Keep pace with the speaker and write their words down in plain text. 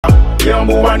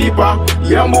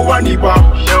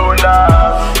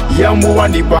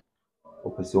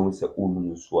Opposite say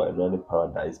Unu so and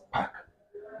Paradise Park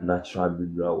natural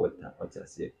mineral water. What I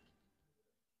say?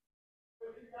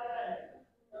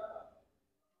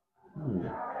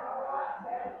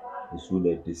 So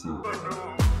let this is.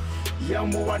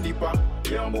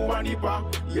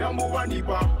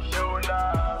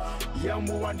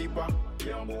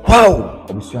 Wow!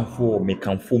 I'm sure for make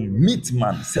and for meat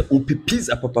man. Say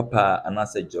pizza papa and I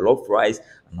say jollof rice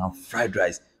and now fried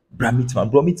rice.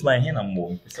 Bro meat man here na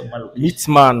more. Meat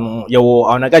man, you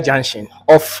on Naga Junction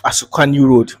off Asukwa New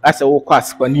Road. I say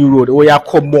Asukwa New Road. Oh yeah,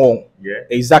 come on. Yeah.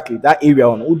 Exactly that area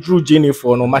on. Who drew Jenny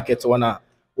for no market one?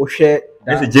 Oh share.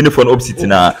 There's a Jennifer opposite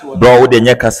na bro de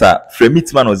nyakasa frame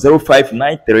meatman on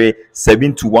 0593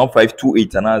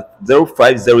 721528 and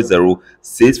 0500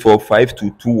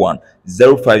 645221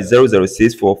 0500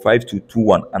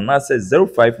 645221 and I says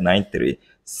 0593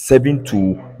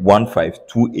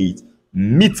 721528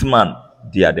 meatman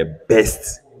they are the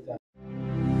best.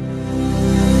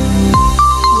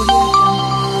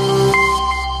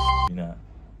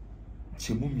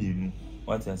 Chimumi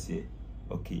what I say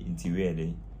okay interior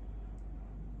day.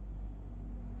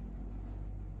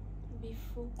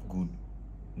 Before. Good.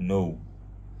 No.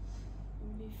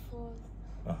 Before.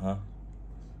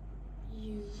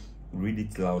 You. Read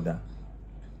it louder.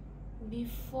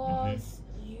 Before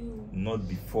you. Not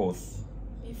before.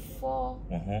 Before.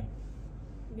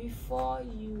 Before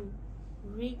you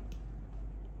read,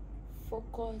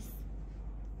 focus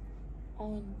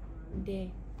on the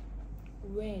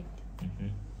word.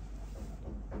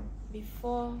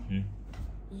 Before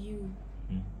you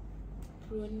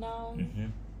pronounce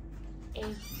it.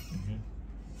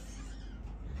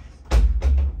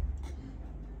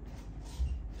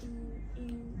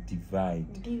 Divide.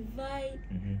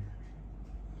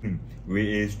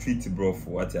 We a street bro for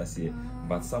what I say,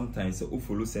 but sometimes if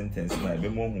follow sentence na be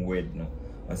more word no.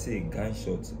 I say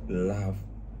gunshot love.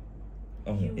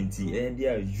 Into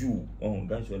area you.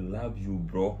 Gunshot love you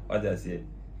bro. What I say?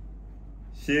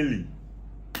 Shelly.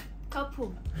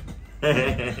 Couple.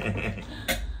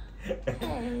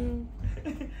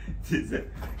 She's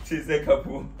a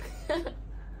couple.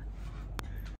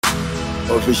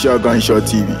 Official Gunshot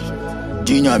TV.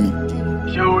 Junior me.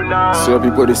 So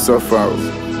people they suffer.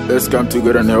 Let's come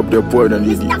together and help the poor and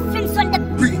needy.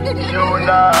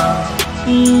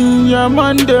 Yeah,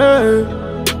 Monday.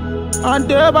 And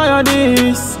day by your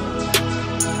days.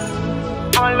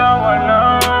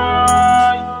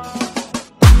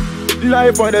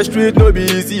 Life on the street no be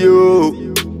easy, yo.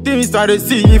 Things start to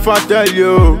see if I tell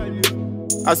you.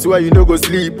 I swear you no go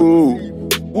sleep, oh.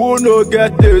 Who no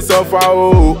get this suffer,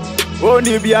 oh.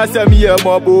 Only be a semi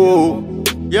mobo.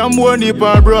 Yam woni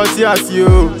pan bros yes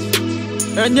yo.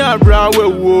 Enya bra we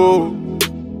wo.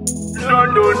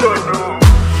 No.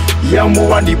 Yamu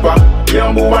wanipa.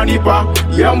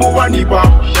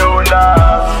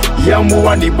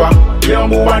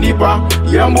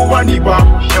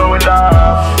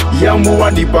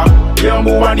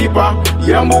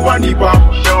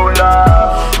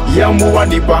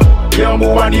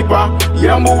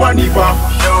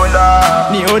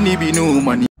 Ni oni bi no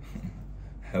money.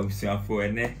 Helps you for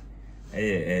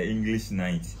English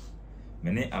night.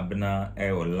 Many Abena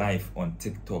live on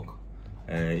TikTok.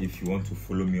 If you want to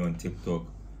follow me on TikTok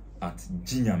at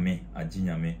Jinyame.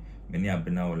 Many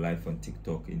Abena live on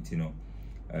TikTok.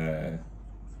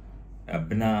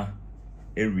 Abena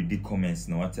read comments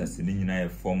no. What I said in a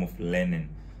form of learning.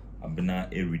 Abena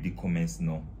read comments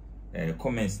no.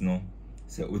 Comments no.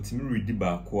 Say ultimate read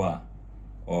back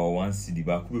or 1 CD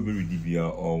back we be read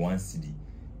or 1 CD.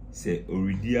 Say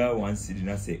Oridia 1 CD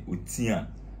na say Otia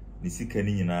ni sika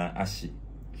ni nyina ahye.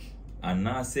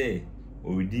 Ana say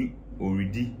already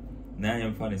na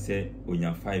yamfa ne say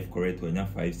onya 5 correct onya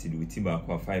 5 CD we ti back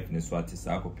 5 ne so ate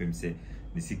sa akopem say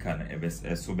ni sika na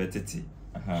so betete.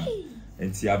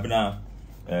 Enti Abena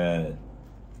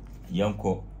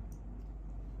yanko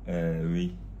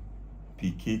we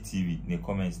PKTV ne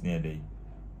comments near there.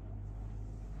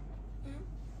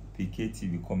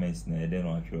 PKTV comments na ede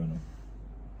no atwe no.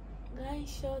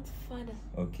 Gunshot father.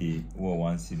 Okay, what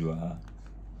one sido ha.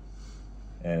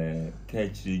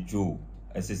 Catch Joe,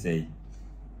 SSA.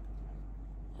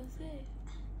 Ose.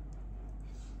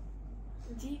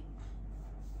 G.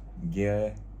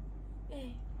 Girl.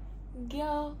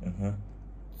 Girl.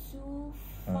 Too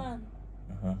fun.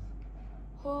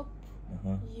 Hope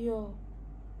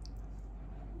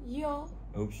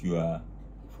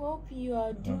Hope you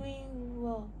are doing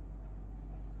well.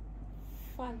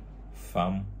 Fun.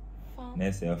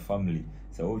 Next family.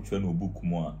 So which one will book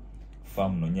more?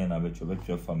 farm no nya na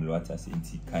betwe family what I say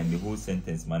nti kind the whole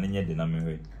sentence man nya de na me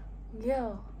hwe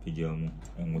Girl. pejel mu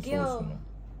enwo so no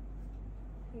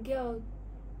Girl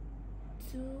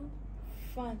too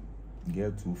fun.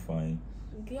 girl too fine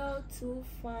Girl too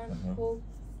fun. Hope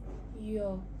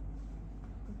you're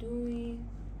doing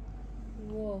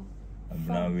well.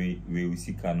 Abena we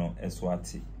usika no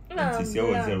eswati nti se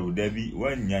o zero dabi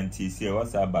wanya nti se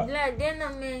what's about Glad then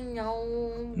I mean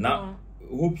now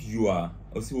hope you are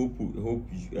also hope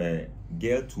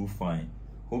girl too fine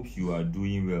hope you are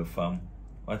doing well fam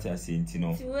what I say nti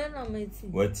no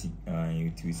what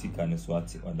you usika no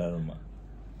swati odaroma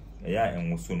ya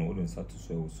enwo so no won satu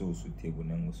so table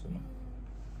na enwo so no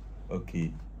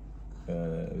okay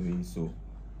we so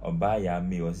oba ya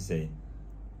me what say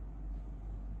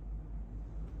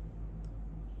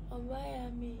Obaya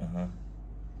me.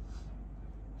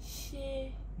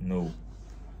 She. No.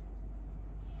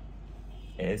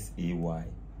 S-A-Y.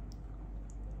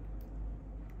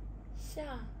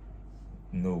 Sha.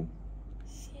 No.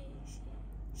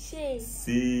 She.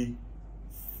 Say.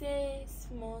 Say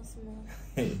small.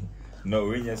 No,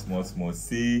 when you small.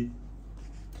 Say.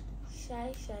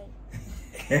 Shy.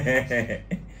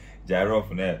 Gyro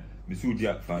for there. Miss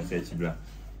Udia fancy bra.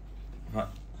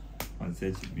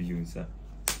 Fancy you sir.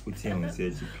 Put on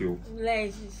say pure.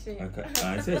 Like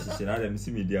I say she na dem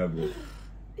see media bro.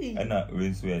 And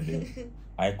when so there.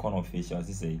 Icon official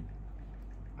say.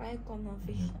 Icon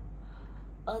official.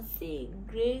 I say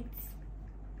great.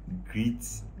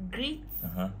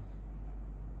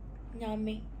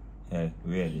 Nyame.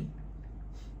 Really?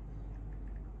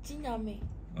 Jinyame.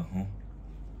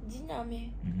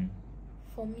 Jinyame.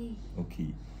 For me.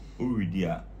 Okay. Already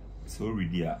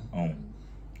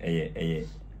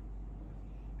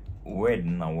word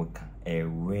na waka a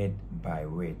word by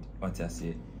word what I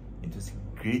say it was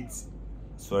great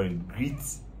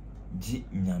G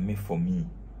nyame for me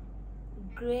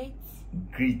great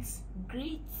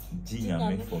G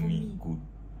nyame for me good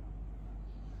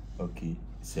okay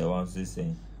so I want to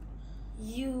say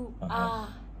you are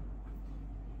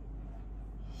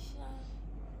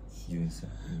you sir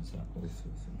also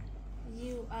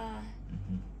you are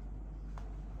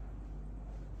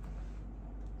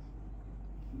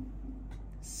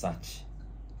such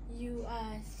you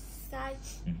are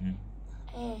such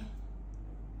a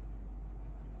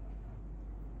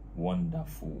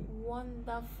wonderful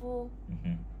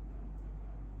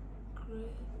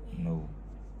great no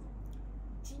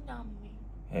Jiname.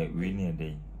 Hey, we need a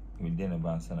day we didn't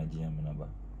about sana GM number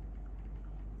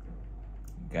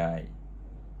guy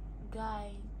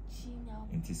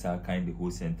Jiname. it is our kind the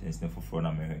whole sentence never for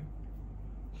na me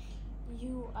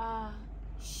you are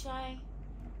shy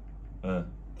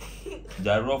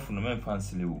Jarof no me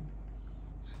fancy lewo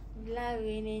la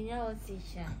we nya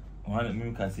osisha one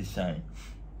me can say shine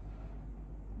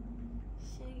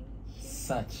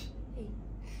such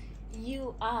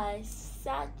you are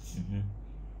such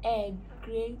a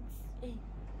great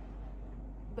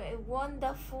but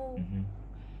wonderful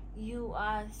you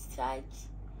are such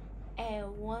a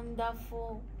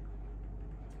wonderful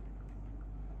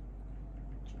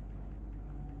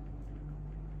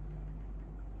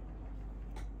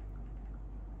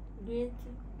great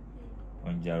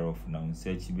on Jarof now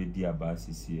search be di about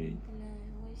CCA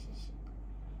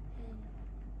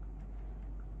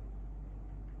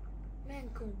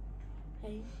Manko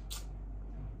hey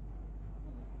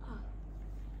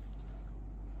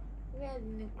red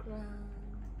in the crown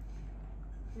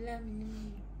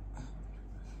lemon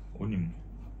onim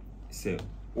say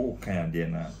o kan de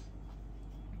na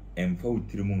emfa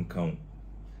utirimu nkan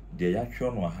de ya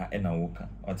hwe no ha na wo kan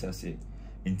what I say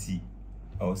nti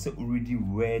I was already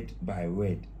word by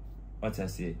word what I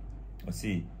say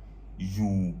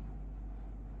you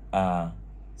are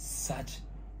such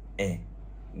a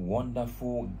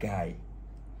wonderful guy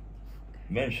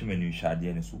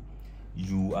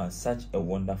you are such a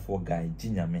wonderful guy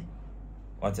Jinyame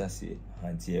what I say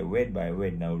until word by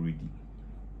word now ready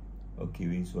okay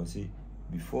we so say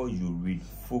before you read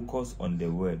focus on the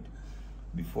word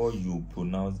before you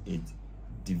pronounce it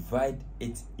divide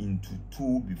it into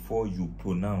two before you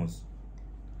pronounce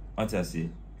what I say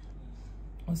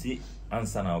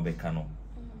answer na obeka no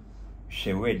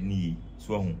she word ni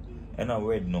so hu and a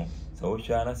word no so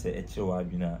hwa na say e kire wa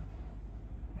adwena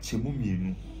chemu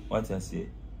mienu what I say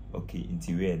okay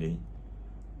inti where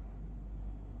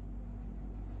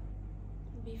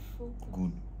before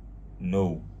good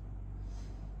no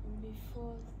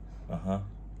before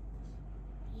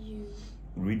you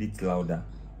read it louder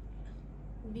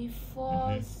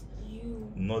before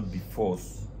you not before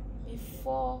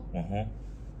before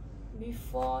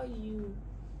before you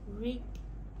read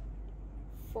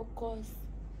focus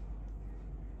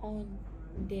on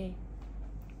the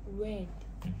word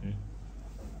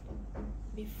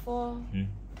before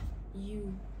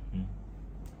you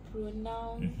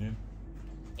pronounce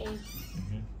it.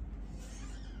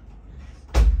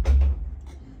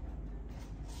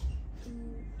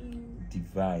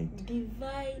 Divide.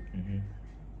 Divide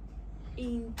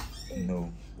in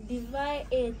No. divide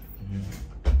it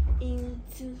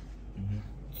into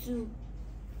two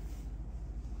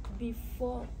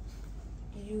before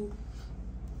you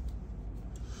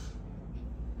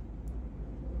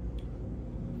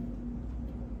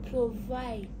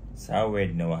provide. Sa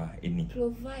word no any.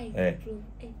 Provide. Eh.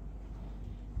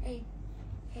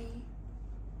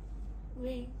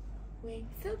 Wait.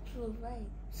 So provide.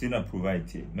 See na provide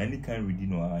here. Many can read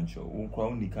no answer. O kwa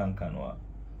uni kan no.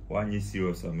 One is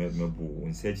serious or maybe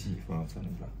in searching for answer.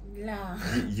 La.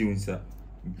 You unsa.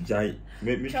 Jai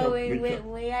me try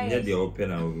near the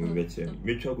open and we bet you.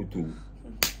 Me try to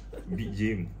be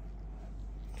Jim.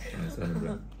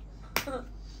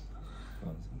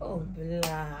 Oh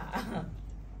blah.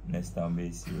 Next time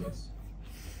be serious.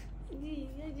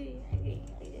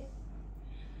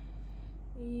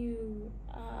 You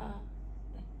are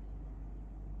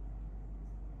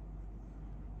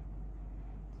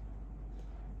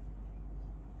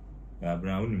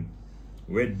Brown.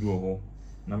 Where do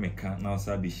na meka na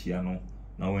osa be hia no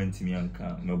na wantimi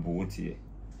anka mebo wotie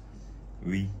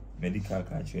we medical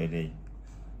ka chede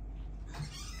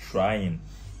trying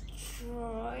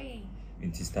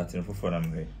it is starting for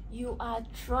me. You are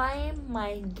trying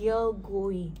my girl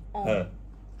going on.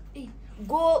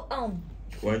 Go on.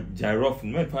 When gyrof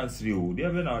no pants 3 o dey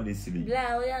be now dey silly.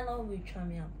 Blah, we are not with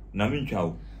me. Na me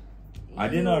ntwa. I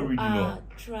did not read You no. are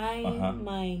trying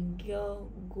my girl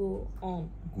go on.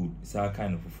 Good. It's our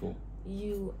kind of full.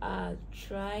 You are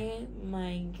trying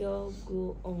my girl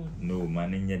go on. No,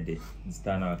 man in your day.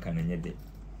 Stand out can in your day.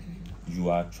 You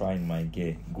are trying my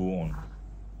girl go on.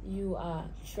 You are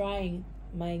trying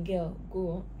my girl go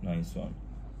on. Nice one.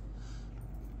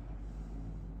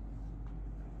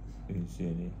 You see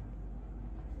it.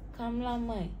 Kamla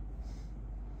Mai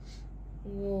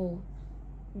will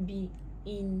be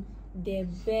in the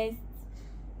best.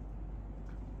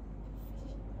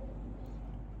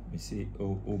 Me say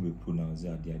be pronounce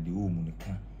that the woman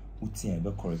can uti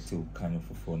be correct o kind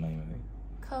of for 9.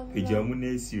 Ejamu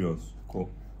na serious ko.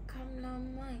 Kamla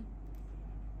Mai.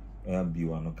 I be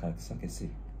one no can say.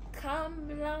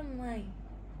 Kamla Mai.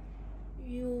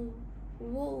 You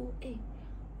will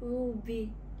be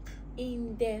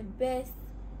in the best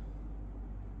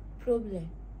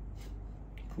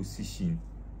position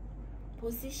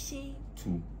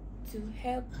to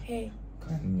help her.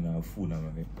 Can you fool na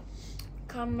me?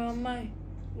 Cameraman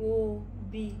will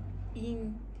be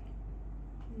in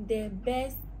the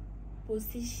best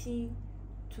position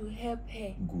to help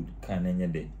her. Good. Can any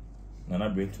day. Nana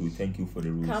break to thank you for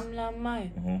the rules.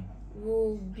 Cameraman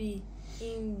will be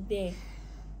in the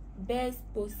best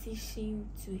position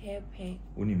to help her.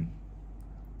 Unim.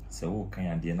 So can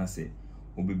you dear na say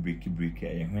obi break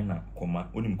e when na koma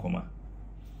unim koma.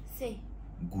 Say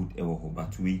good ewo ho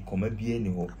but we koma bi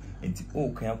eni ho enti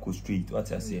o kan ko straight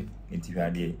what I say enti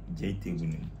hwade j table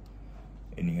nim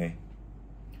anyway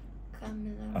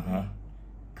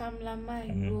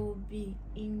Cameraman will be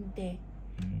in the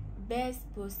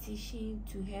best position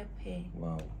to help her.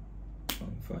 Wow.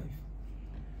 5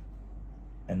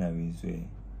 and I will say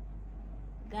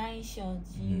Gunshot,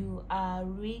 you are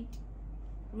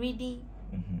reading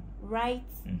right.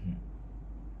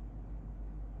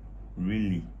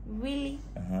 Really?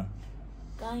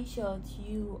 Gunshot,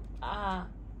 you are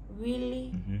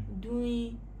really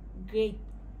doing great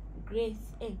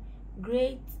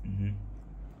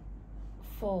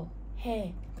for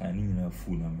her. Can you know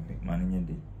fool na man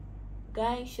day?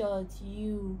 Gunshot,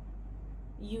 you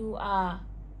are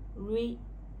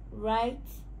right.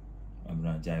 I'm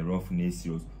not gyrof na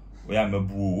serious. We am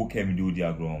bu o can do the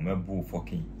agro me bu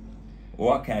fucking.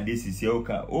 What can this is o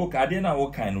ka dey na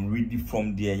what kind read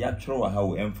from there ya throw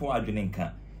how and for adwene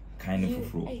nka kind of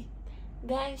fro.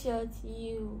 Gunshot,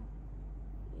 you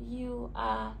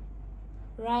are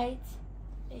right.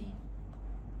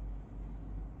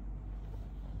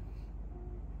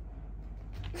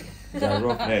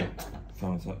 Gyrof hey.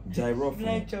 Gyrof.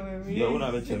 Yeah,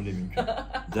 una be chem dem.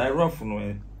 Gyrof no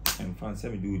and fancy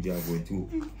me do the agro too.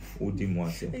 O di mo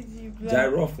ase.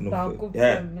 Gyrof no.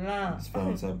 Yeah.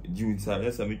 Sponsor you sir,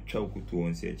 let's me try to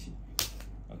one search.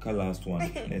 Okay, last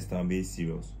one. Next time be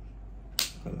serious.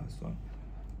 Okay, last one.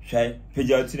 Shy,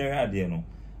 page out there no.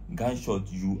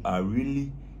 Gunshot, you are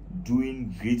really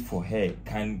doing great for her.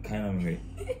 Kind of way.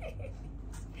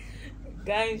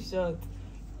 Gunshot,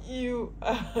 You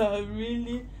are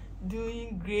really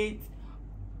doing great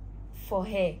for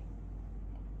her.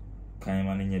 Can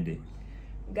man in your day?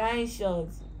 Gunshot,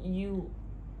 you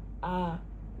are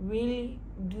really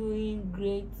doing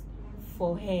great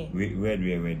for her. Where?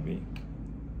 Really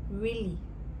Where?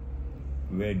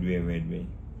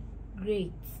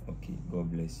 great. Okay,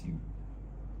 God bless you.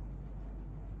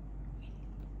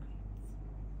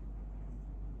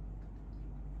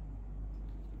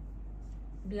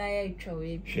 Blaya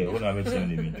Trawe. Share, what have you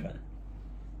seen the meantime?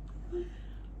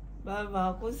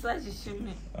 Baba, what's such a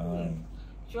shimmy?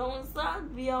 John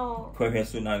Sabio. Quite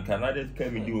soon, and Canada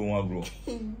can be doing one bro.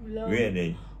 Where are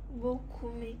they?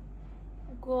 Bokumi.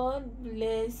 God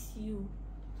bless you,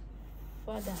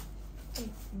 Father.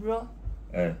 Bro.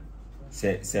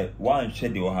 Say one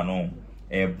shed your hand on.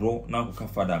 Bro, now go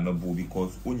father me bo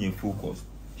because only focus.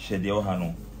 Shed your hand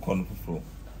on. Con flow.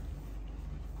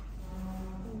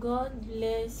 God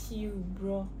bless you,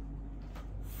 bro,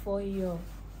 for your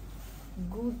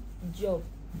good job.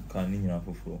 Can you have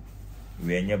flow?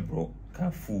 We are bro.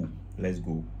 Can fool. Let's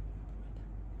go.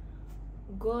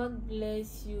 God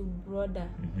bless you, brother,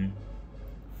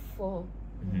 for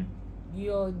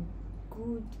your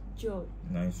good job.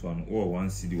 Nice one. Oh, one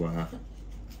CD waha.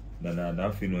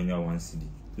 That feel on your one CD.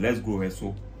 Let's go,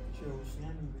 so.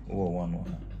 Oh, one.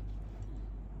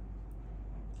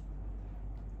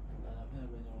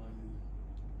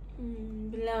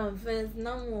 Blam first,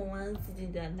 no more one city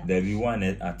than that. There be one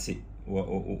at it.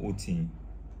 What team?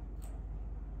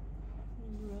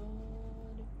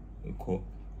 Cool.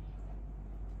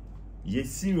 Yes,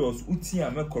 serious. Uti,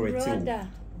 I'm a correct. Brother.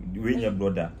 When your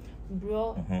brother.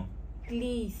 Bro,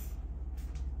 please.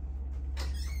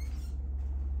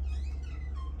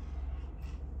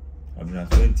 I'm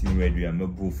not 20 ready. I'm a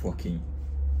bull fucking.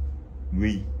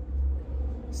 We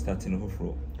starting over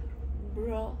floor.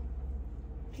 Bro,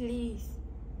 please.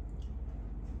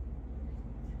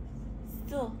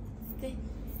 Stop.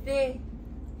 Stay.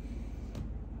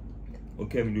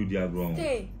 Okay, we do the wrong.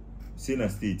 Stay. See na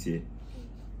state here.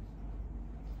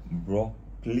 Bro,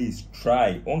 please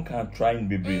try. One can't try in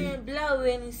baby. Blah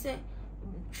when you say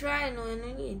try no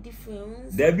any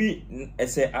different. There be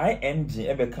say ing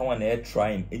ebe come on air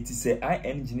trying. It is say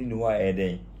ing in no air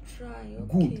there. Try. Okay.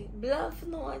 Good. Bluff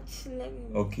no watch let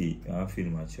me. Okay, I feel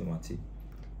much Mate.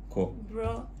 Call.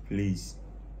 Bro. Please.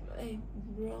 Hey,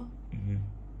 bro.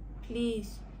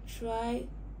 Please try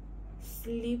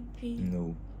sleeping.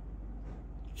 No.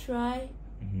 Try.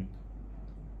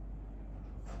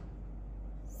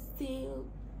 Still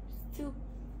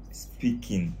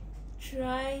speaking.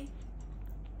 Try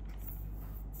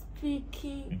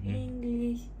speaking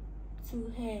English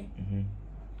to her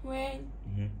when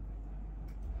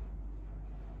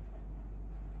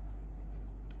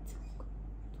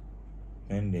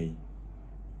they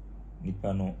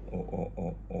nipa no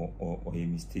or a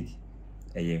mistake.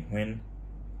 When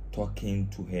talking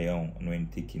to her on when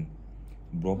taking.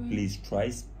 Bro, please try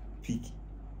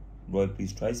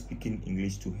speaking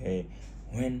English to her.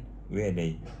 When where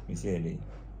they? Me say they.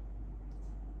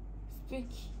 Speak.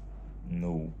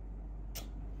 No.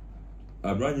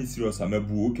 I'm running serious. I'm a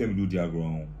boo. Okay, do the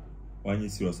ground. One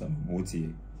serious. I'm both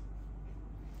here.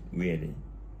 Where they?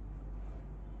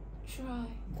 Try.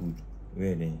 Good.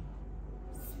 Where they?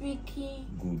 Speaking.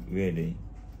 Good. Where they?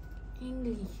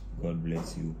 English. God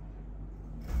bless you.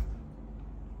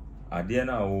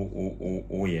 Adena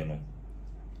o ye no.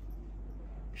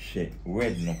 She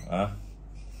word no, ah.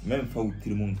 Men fa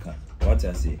utirimunka. What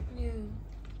I say? Yeah.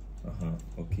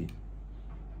 Okay.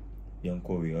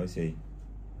 Yanko we all say.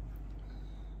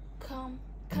 Come.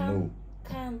 No.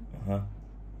 Come.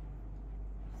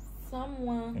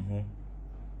 Someone.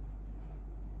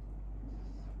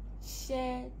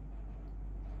 Share.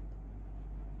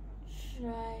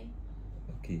 Try.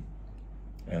 Okay.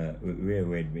 Where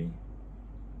word be?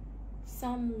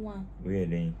 Someone. Where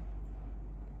they?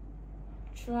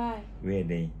 Try. Where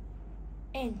they?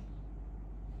 And.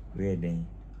 Where they?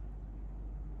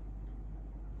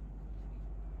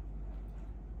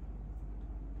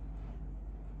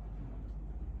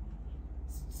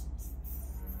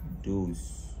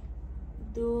 Those.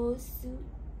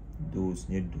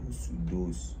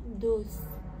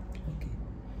 Okay.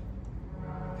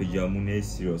 Pajamune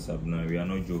serious Abena. We are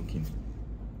not joking.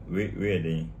 Where are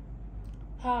they?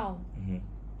 How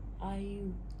are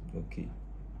you? Okay.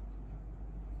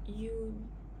 You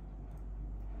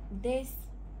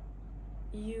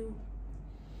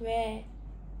were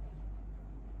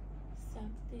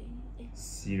something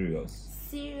serious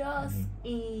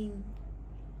in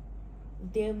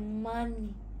the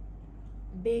money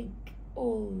big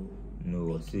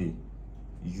no big say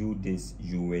you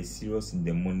were serious in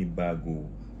the money bag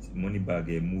money bag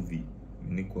a movie.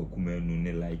 Me ko kuma no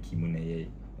ne like him na ye.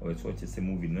 O so che say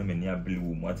movie no me ni abli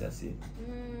wo mo ata say.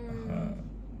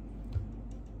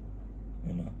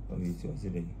 No, o yi so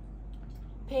say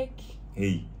Peck.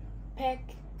 Hey.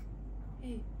 Peck.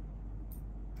 Hey.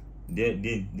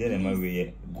 There my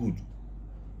way good.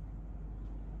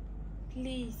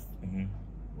 Please.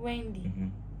 Wendy.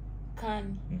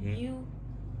 Can you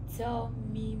tell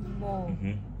me more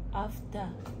after?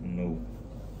 No.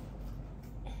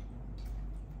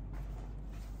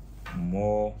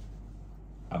 More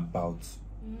about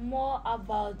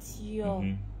your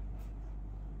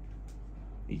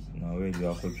now where you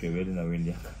are ready now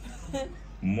Wendy.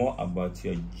 More about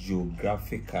your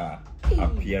geographical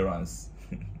appearance.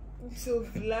 So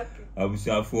black. I was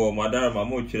for madam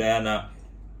mama chirana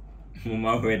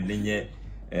mama wedding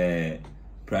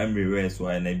primary race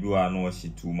why na bi wa no she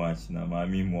too much na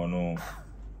mami mo no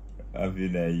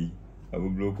Abena yi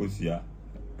abublo kosia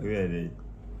where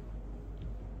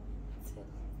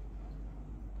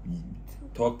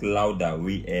talk louder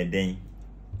we then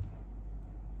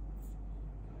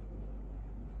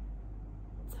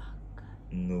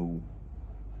no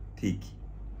take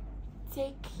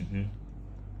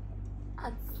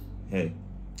at hey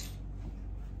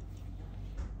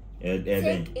take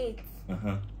it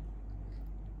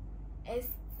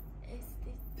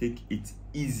take it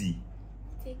easy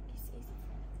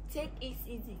take it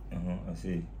easy I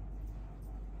say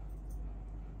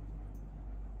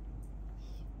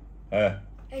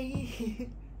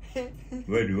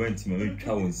where do you want me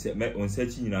try on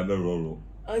searching in a roll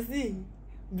I see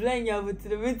blind you to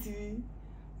the see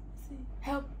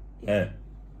help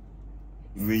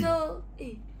we so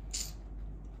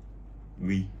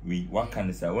we what can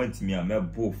I say? I want me a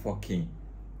bo fucking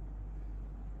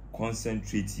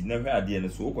concentrate never had the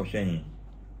end so what question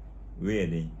where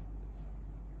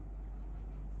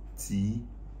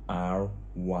TRY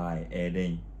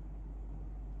then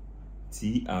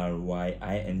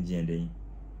TRYING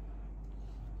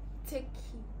take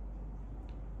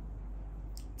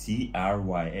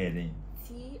TRY then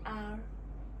TRY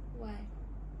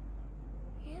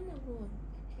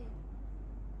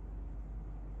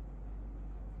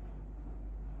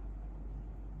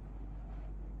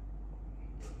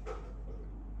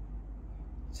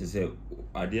she said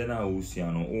Adena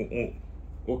Oceano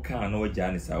o can no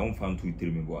Janice I won't find 2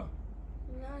 3 me boy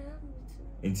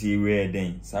until where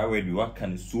then so where do what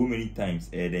can so many times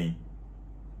then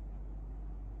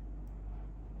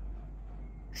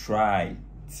try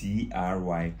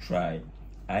TRY try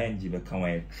ING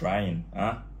become trying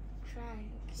try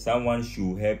someone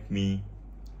should help me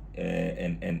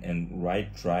and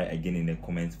write try again in the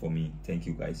comments for me. Thank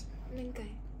you guys.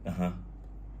 Okay.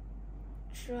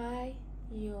 Try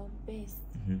your best.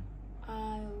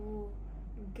 I will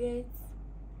give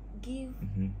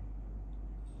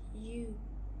you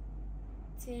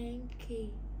 10K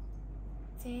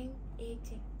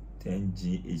 1080 10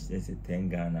 GH that's a 10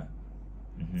 Ghana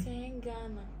 10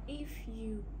 Ghana if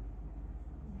you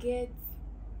get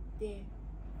the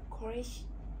correct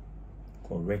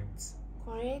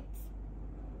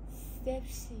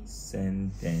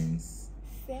sentence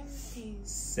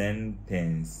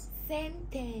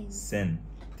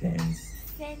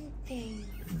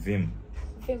Vim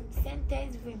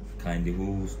sentence vim kind of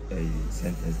whole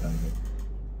sentence down here.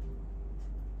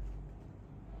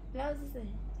 That's it.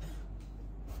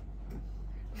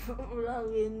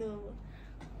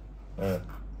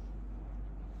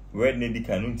 Where Nedi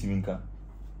Canun Timinka?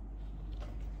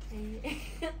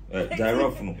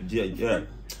 Gyrof no,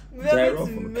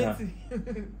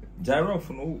 Gyrof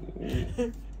no,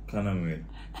 Canamwe.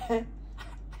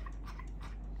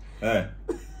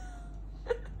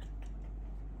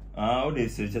 Oh, they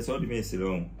say just all the mess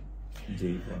alone.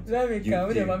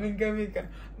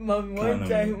 Mom one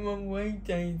time.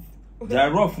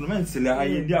 Gyrof no man, Silla, I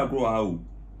India grow out.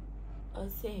 I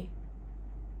say.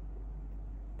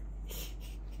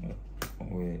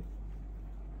 Wait.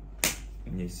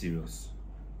 You're serious.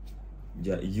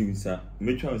 You sir,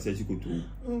 me try and say you go to. Me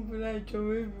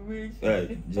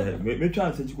try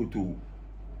and say you go to.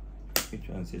 Me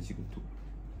try and say you go to.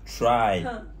 Try.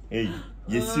 Hey,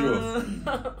 you're serious.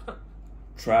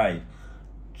 Try.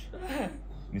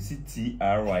 Me see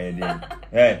TRY then.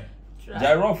 Hey,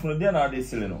 Gyrof no there now they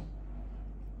selling no.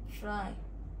 Try.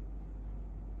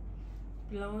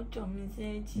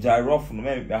 Gyrof no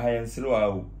me high and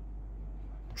slow.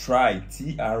 Try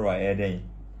TRY then.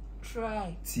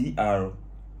 Try. TRYING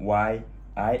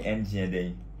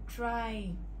then.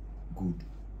 Try. Good.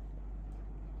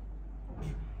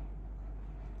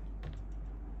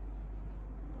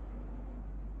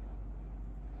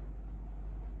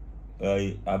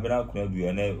 Abena kuna do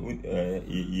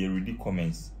ye read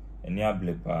comments and ya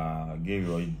blepa gave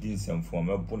you didn't some form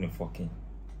a bonny fucking.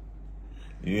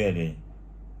 You hear it?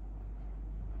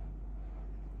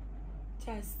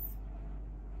 Just.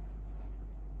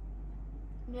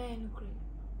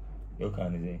 You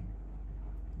can say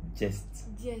just.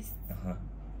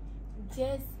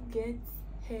 Just get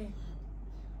her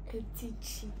a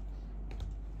teaching.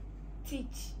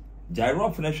 Teach.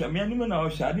 Gyro for the me and now I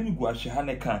didn't go as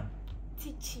Shahane can.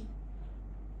 Teaching.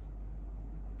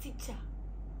 Teacher.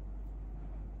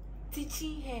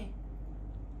 Teaching her.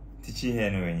 Teaching her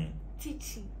anyway.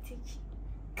 Teaching.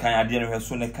 Can I dear her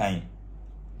soon a kind?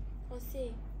 Or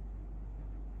say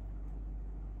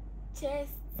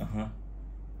just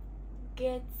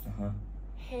get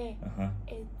her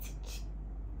a teach.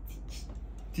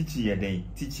 Teach a day.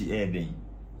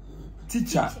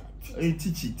 Teacher.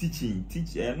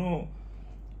 Teach. No.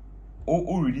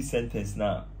 Already sentence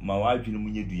now. My wife, you know,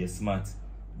 when you do your smart,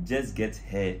 just get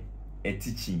her a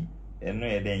teaching. And no,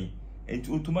 a day. It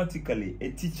automatically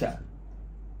a teacher.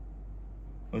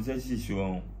 On says she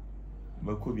show.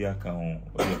 But could be a count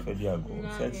or the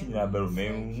Fediago. Searching number of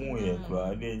men who are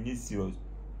crowd. Then you see us.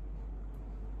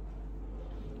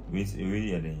 Wait,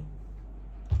 really a day.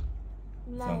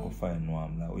 Sanko fine no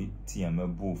am now. We tea am a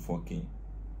bull fucking.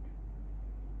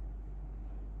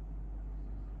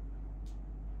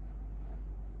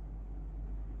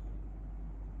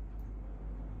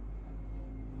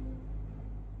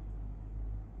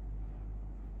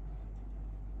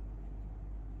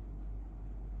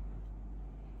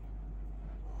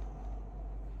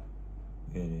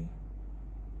 Really?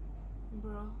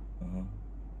 Bro.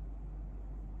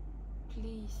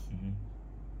 Please.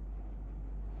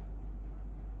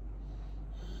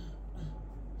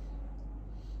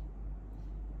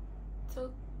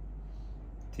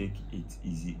 Take it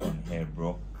easy on her,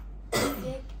 bro.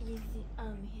 Take easy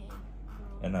on her, bro.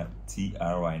 And a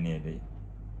TRY near day.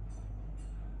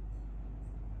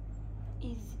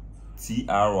 Easy.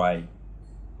 TRY.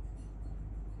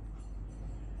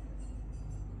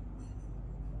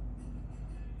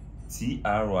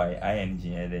 TRYING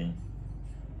near day.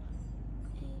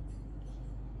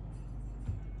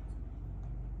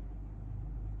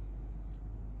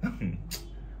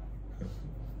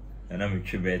 And I'm a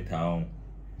tribute town.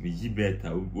 Me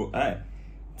better.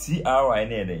 TRY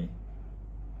near day.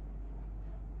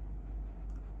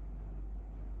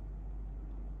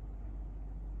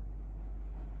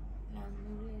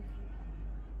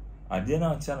 I did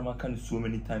not tell my kind so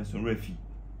many times on Refi.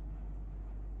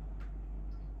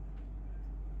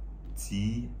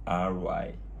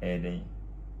 TRY Eden.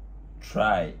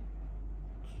 Try.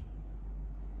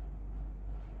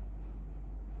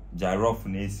 Gyrof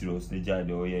ne serious ne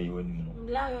jade o ye you know.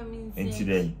 And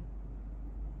today.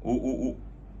 Oh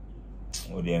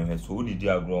dem he so di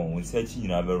agro on search you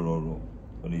na be roro.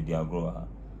 O di agro ha.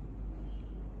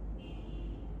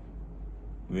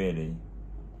 Where they?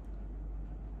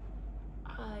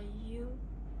 Are you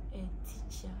a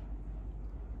teacher?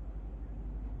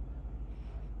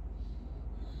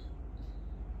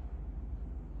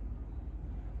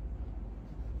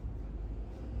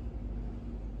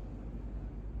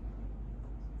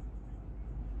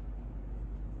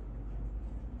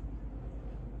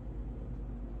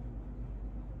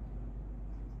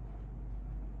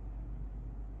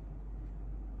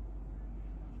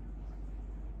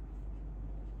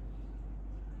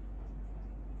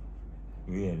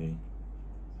 Really?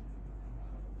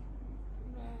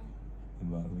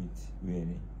 About it,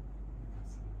 really?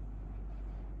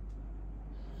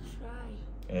 Try.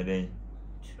 Eddie?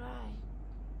 Try.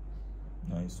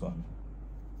 Nice one.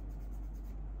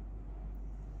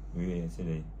 Really,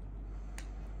 today?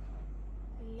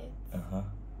 Let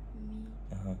me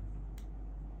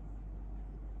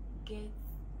give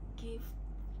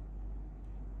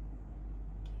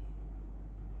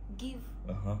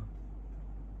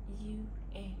you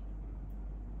a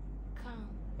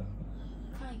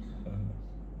kind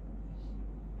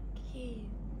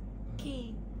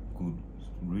key. Good.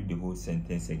 Read the whole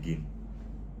sentence again.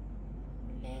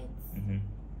 Let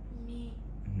me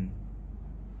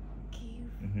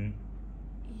give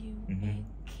you a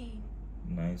king.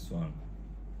 Nice one.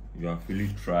 You are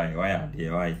feeling try. Why are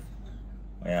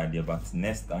there? But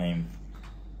next time,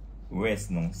 where's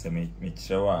no? Se me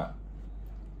chewa.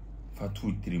 For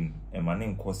 2-3 and my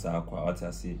name course what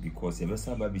I say because ever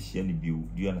saw baby share the bill.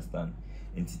 Do you understand?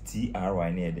 And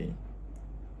TRY near day.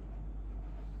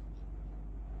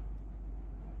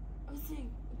 What's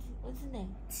the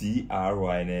name?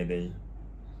 TRY near day.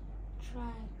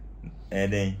 Try.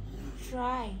 Day.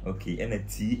 Try. Okay, and a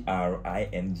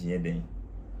TRING day.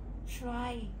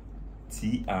 Try.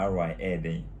 T-R-Y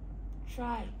Eden.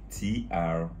 Try.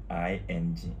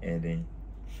 T-R-I-N-G Eden.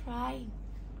 Try.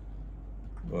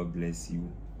 God bless you.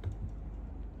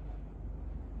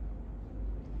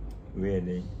 Where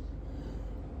they?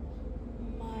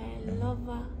 My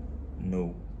lover.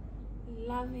 No.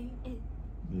 Loving it.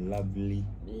 Lovely.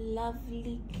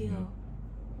 Lovely girl.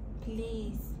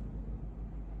 Please.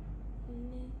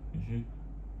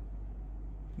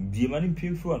 The man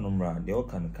painful and umbrella, they all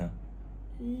can.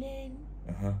 Learn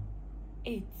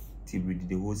it. Till read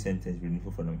the whole sentence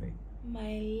reading for me.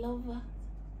 My lover.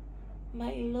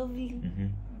 My lovely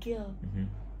girl.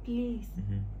 Please.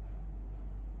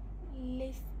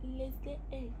 Listen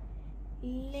it.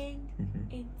 Learn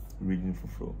it. Reading for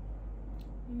flow.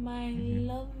 My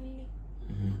lovely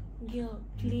girl,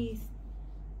 please.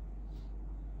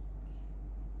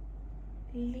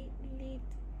 Lead.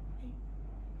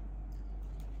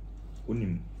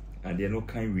 Unim, and there no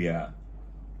kind we are.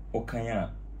 O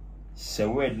kanya, she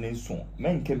word nenso.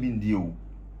 Men kebin dio.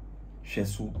 She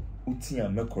so uti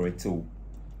me correct o.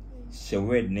 She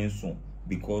word nenso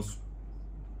because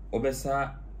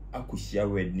obesa akushia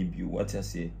word ni bi what I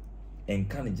say. And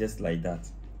can just like that.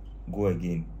 Go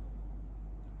again.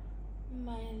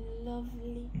 My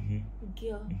lovely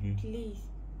girl, please.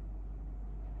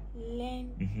 Learn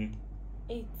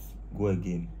it. Go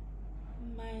again.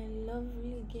 My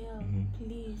lovely girl,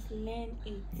 please learn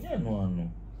it. Yeah, no.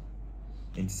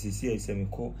 And this is here, I say,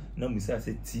 no, we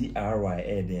say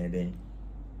T-R-Y then.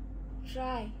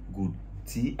 Try. Good.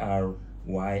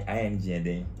 T-R-Y-I-N-G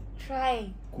then.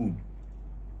 Try. Good.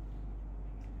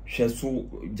 She so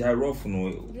gyrof no.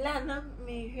 Lana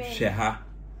me. She ha.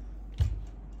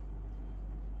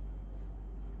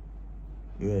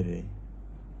 Ready?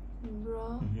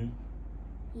 Bro.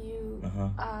 You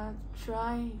are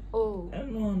trying. Oh.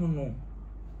 No.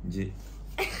 J.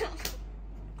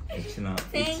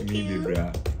 Thank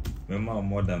you. Remember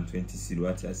more than 20 seed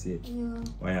what I said. Yeah.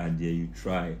 Why are there you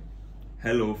try?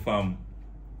 Hello fam.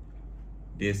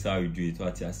 This how you do it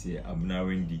what I say. Abena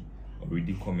Wendy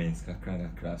already comments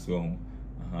kakra so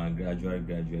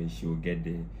gradually she will get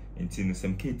there. Until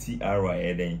some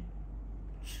K-T-R-Y then.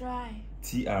 Try.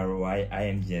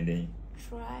 T-R-Y-I-N-G then.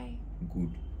 Try.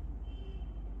 Good.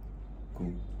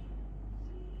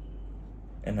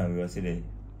 And now we will say that.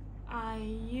 Are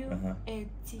you a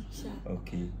teacher?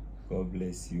 Okay. God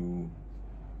bless you.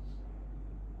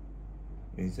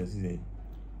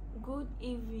 Good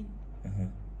evening.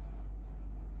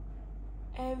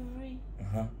 Every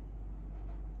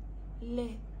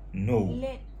no.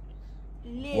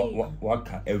 What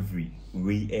can every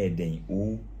we air then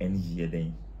o and year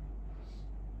then?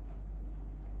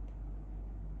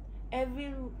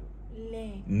 Every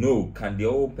lane. No, can the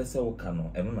old person who can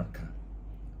no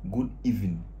good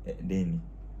evening then.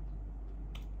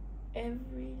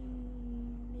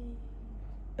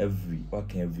 Every what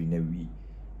can every never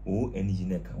o and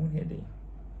year can hear then.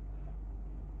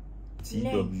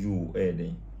 T-W a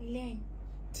then. Lane.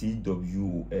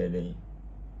 T-W a then.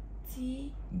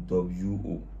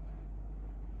 T-W-O.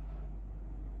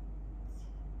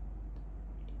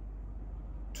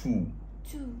 2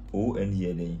 O and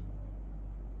here then.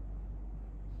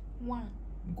 1.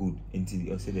 Good. Until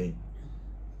you say then.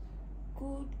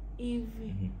 Good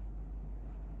evening.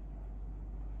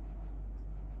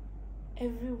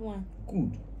 Everyone.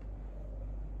 Good.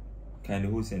 Kind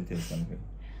of whole sentence somewhere.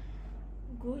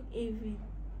 Good evening,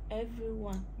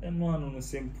 everyone. No,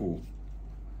 simple.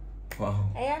 Wow.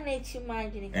 I am not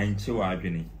imagining. And chill,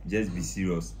 just be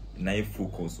serious. Now you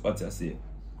focus. What I say.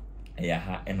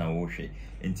 Ha and I wash it.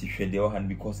 And to share your hand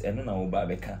because I don't know about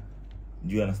Becca.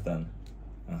 Do you understand?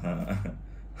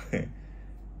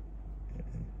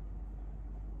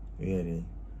 Really?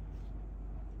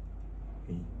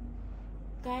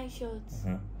 Gunshot.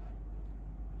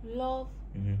 Love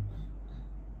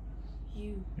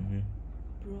you,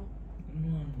 bro.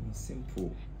 No,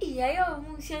 simple. Yeah,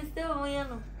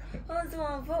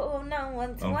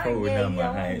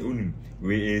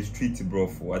 we a street bro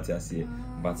for what I say.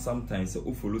 But sometimes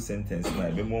if follow sentence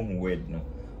like be more word no.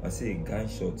 I say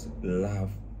gunshot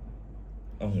love.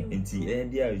 Until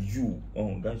end there you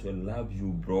gunshot love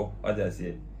you bro. What I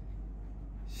say?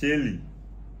 Shelly.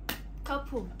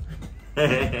 Couple.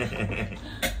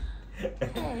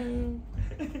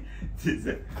 She's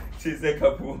a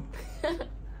couple.